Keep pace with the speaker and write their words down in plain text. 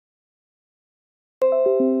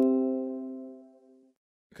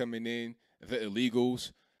coming in, the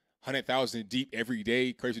illegals, 100,000 deep every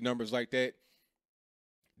day, crazy numbers like that.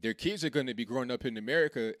 Their kids are going to be growing up in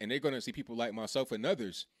America, and they're going to see people like myself and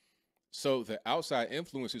others. So the outside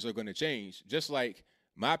influences are going to change. Just like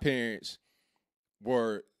my parents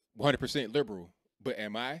were 100% liberal, but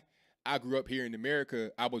am I? I grew up here in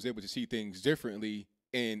America. I was able to see things differently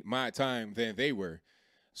in my time than they were.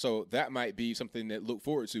 So that might be something that look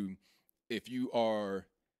forward to. If you are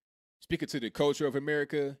speaking to the culture of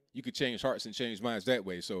America, you could change hearts and change minds that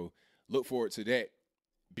way. So look forward to that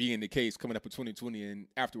being the case coming up in 2020 and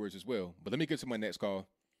afterwards as well. But let me get to my next call.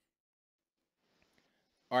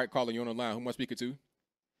 All right, caller, you're on the line. Who am I speaking to?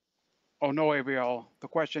 Oh, no, ABL. The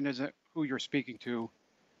question isn't who you're speaking to.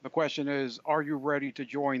 The question is, are you ready to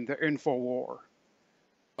join the info war?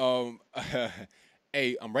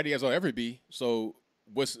 Hey, I'm ready as I'll ever be. So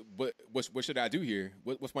what should I do here?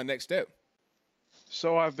 What's my next step?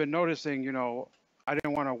 So I've been noticing, I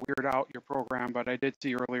didn't want to weird out your program, but I did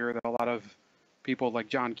see earlier that a lot of people like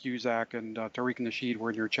John Cusack and Tariq Nasheed were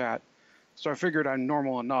in your chat. So I figured I'm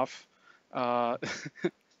normal enough. The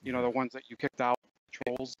ones that you kicked out,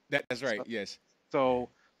 trolls. That's right. Yes. So,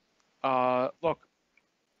 look,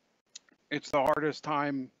 it's the hardest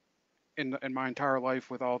time in my entire life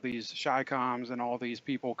with all these shy comms and all these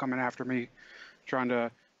people coming after me, trying to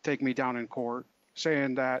take me down in court,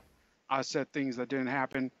 saying that I said things that didn't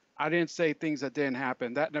happen. I didn't say things that didn't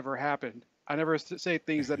happen. That never happened. I never say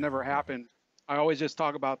things that never happened. I always just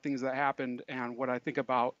talk about things that happened and what I think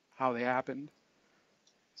about how they happened.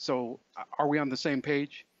 So, are we on the same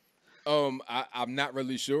page? I'm not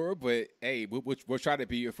really sure, but hey, we'll try to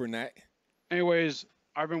be if we're not. Anyways,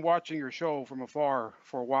 I've been watching your show from afar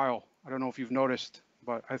for a while. I don't know if you've noticed,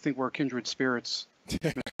 but I think we're kindred spirits.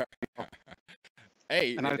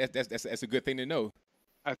 Hey, that's a good thing to know.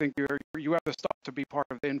 I think you have the stuff to be part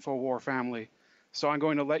of the InfoWar family. So I'm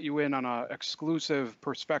going to let you in on an exclusive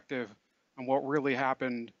perspective on what really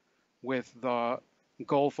happened with the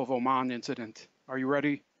Gulf of Oman incident. Are you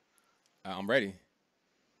ready? I'm ready.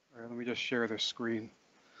 All right, let me just share this screen.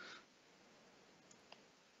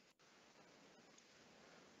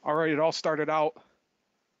 All right, it all started out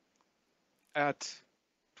at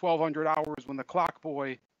 1200 hours when the clock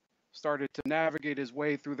boy started to navigate his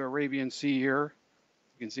way through the Arabian Sea here.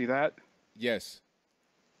 You can see that? Yes.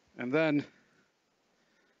 And then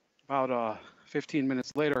about 15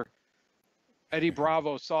 minutes later, Eddie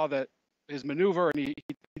Bravo saw that his maneuver, and he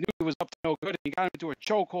knew he was up to no good, and he got him into a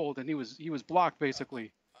chokehold, and he was blocked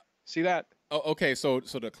basically. See that? Oh, okay. So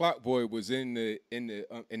the clock boy was in the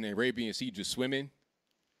Arabian Sea just swimming.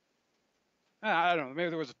 I don't know. Maybe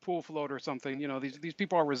there was a pool float or something. These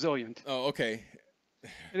people are resilient. Oh, okay.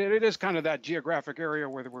 It is kind of that geographic area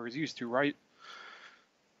where he's used to, right?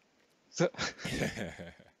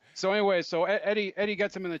 So anyway, Eddie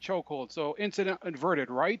gets him in the chokehold. So incident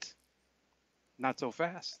averted, right? Not so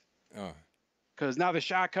fast. Because now the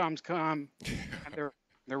shotcoms come, and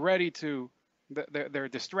they're ready to. They're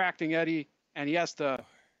distracting Eddie, and he has to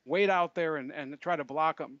wait out there and try to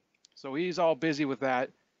block him. So he's all busy with that.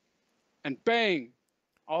 And bang,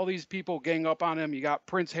 all these people gang up on him. You got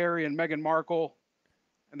Prince Harry and Meghan Markle,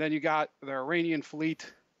 and then you got the Iranian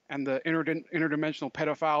fleet and the interdimensional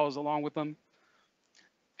pedophiles along with them.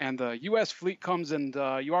 And the U.S. fleet comes, and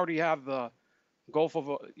you already have the Gulf of,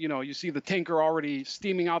 you see the tanker already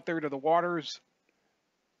steaming out there to the waters.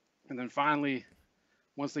 And then finally,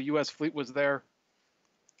 once the U.S. fleet was there,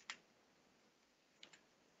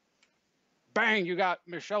 bang, you got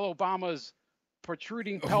Michelle Obama's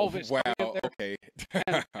protruding pelvis. Wow. Okay.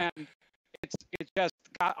 and it just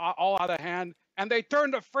got all out of hand, and they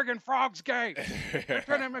turned the friggin' frogs gay. They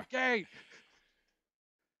turned him gay.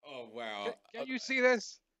 Oh wow. Can you see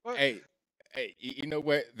this? What? Hey, you know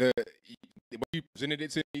what? The way you presented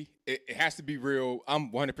it to me, it has to be real.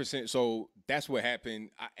 I'm 100%. So that's what happened.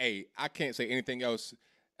 I can't say anything else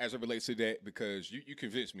as it relates to that because you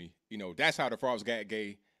convinced me. That's how the frogs got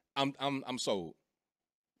gay. I'm sold.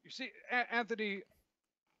 You see, Anthony,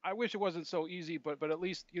 I wish it wasn't so easy, but at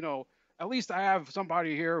least I have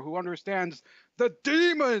somebody here who understands the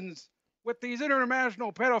demons with these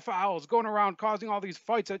international pedophiles going around causing all these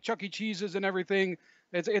fights at Chuck E. Cheese's and everything.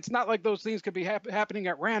 It's not like those things could be happening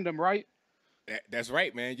at random, right? That's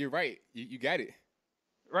right, man. You're right. You got it.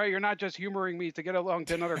 Right? You're not just humoring me to get along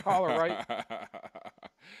to another caller, right?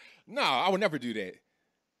 No, I would never do that.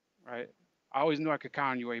 Right. I always knew I could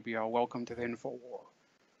count on you, ABL. Welcome to the Info War.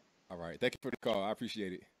 All right. Thank you for the call. I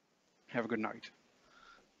appreciate it. Have a good night.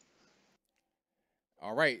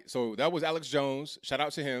 All right. So that was Alex Jones. Shout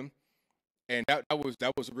out to him. And that was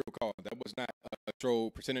a real call. That was not a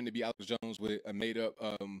troll pretending to be Alex Jones with a made up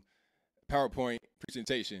PowerPoint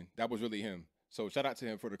presentation. That was really him. So shout out to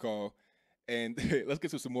him for the call. And let's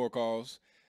get to some more calls.